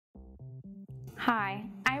Hi,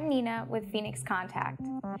 I'm Nina with Phoenix Contact.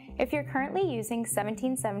 If you're currently using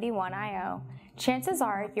 1771 IO, chances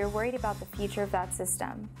are you're worried about the future of that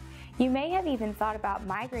system. You may have even thought about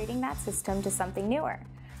migrating that system to something newer,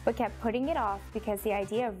 but kept putting it off because the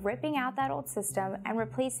idea of ripping out that old system and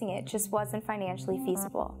replacing it just wasn't financially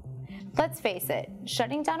feasible. Let's face it,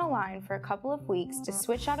 shutting down a line for a couple of weeks to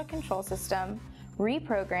switch out a control system,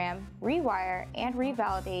 reprogram, rewire, and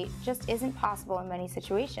revalidate just isn't possible in many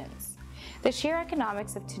situations. The sheer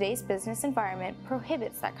economics of today's business environment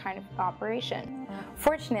prohibits that kind of operation.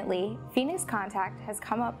 Fortunately, Phoenix Contact has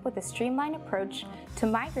come up with a streamlined approach to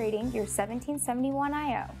migrating your 1771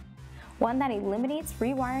 IO, one that eliminates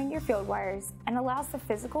rewiring your field wires and allows the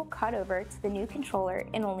physical cutover to the new controller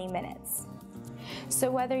in only minutes.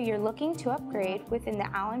 So whether you're looking to upgrade within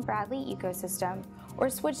the Allen Bradley ecosystem or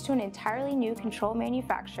switch to an entirely new control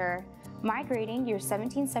manufacturer, migrating your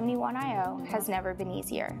 1771 IO has never been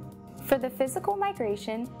easier. For the physical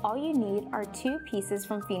migration, all you need are two pieces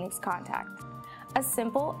from Phoenix Contact: a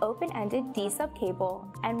simple open-ended D-sub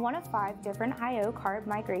cable and one of 5 different IO card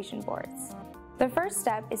migration boards. The first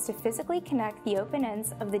step is to physically connect the open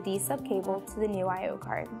ends of the D-sub cable to the new IO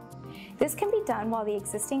card. This can be done while the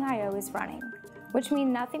existing IO is running, which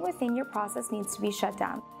means nothing within your process needs to be shut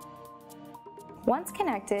down. Once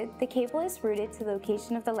connected, the cable is routed to the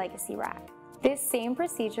location of the legacy rack. This same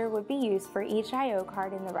procedure would be used for each IO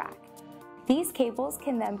card in the rack. These cables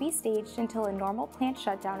can then be staged until a normal plant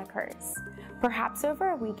shutdown occurs, perhaps over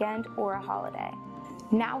a weekend or a holiday.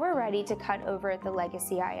 Now we're ready to cut over the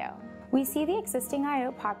legacy IO. We see the existing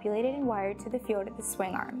IO populated and wired to the field at the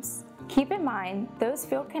swing arms. Keep in mind, those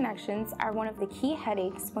field connections are one of the key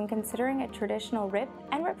headaches when considering a traditional rip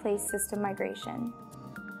and replace system migration.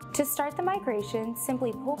 To start the migration,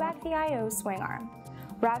 simply pull back the IO swing arm,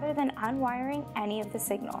 rather than unwiring any of the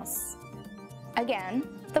signals. Again,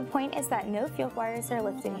 the point is that no field wires are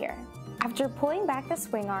lifted here. After pulling back the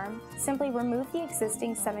swing arm, simply remove the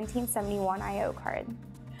existing 1771 IO card.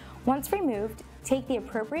 Once removed, take the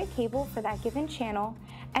appropriate cable for that given channel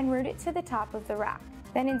and route it to the top of the rack.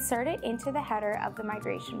 Then insert it into the header of the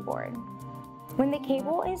migration board. When the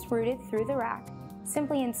cable is routed through the rack,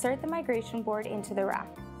 simply insert the migration board into the rack.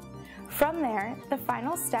 From there, the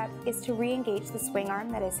final step is to re-engage the swing arm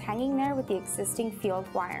that is hanging there with the existing field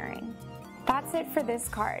wiring. That's it for this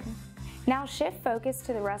card. Now shift focus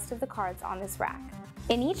to the rest of the cards on this rack.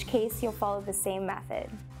 In each case, you'll follow the same method.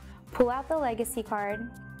 Pull out the legacy card,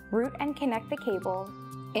 route and connect the cable,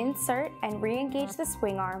 insert and re-engage the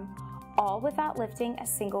swing arm, all without lifting a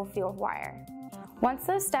single field wire. Once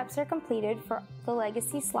those steps are completed for the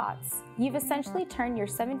legacy slots, you've essentially turned your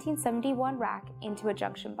 1771 rack into a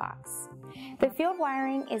junction box. The field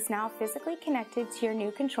wiring is now physically connected to your new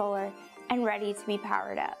controller and ready to be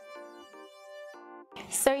powered up.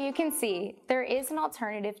 So you can see, there is an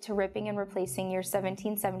alternative to ripping and replacing your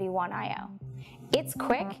 1771 IO. It's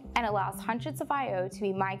quick and allows hundreds of IO to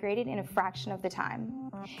be migrated in a fraction of the time.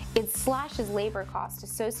 It slashes labor costs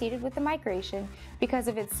associated with the migration because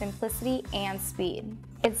of its simplicity and speed.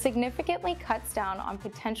 It significantly cuts down on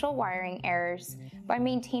potential wiring errors by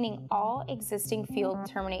maintaining all existing field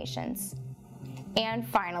terminations. And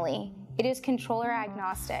finally, it is controller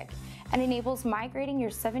agnostic and enables migrating your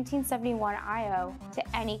 1771 IO to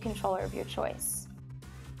any controller of your choice.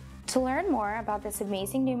 To learn more about this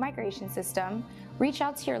amazing new migration system, reach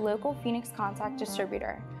out to your local Phoenix Contact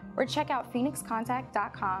distributor or check out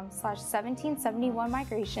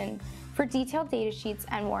phoenixcontact.com/1771migration for detailed data sheets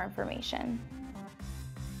and more information.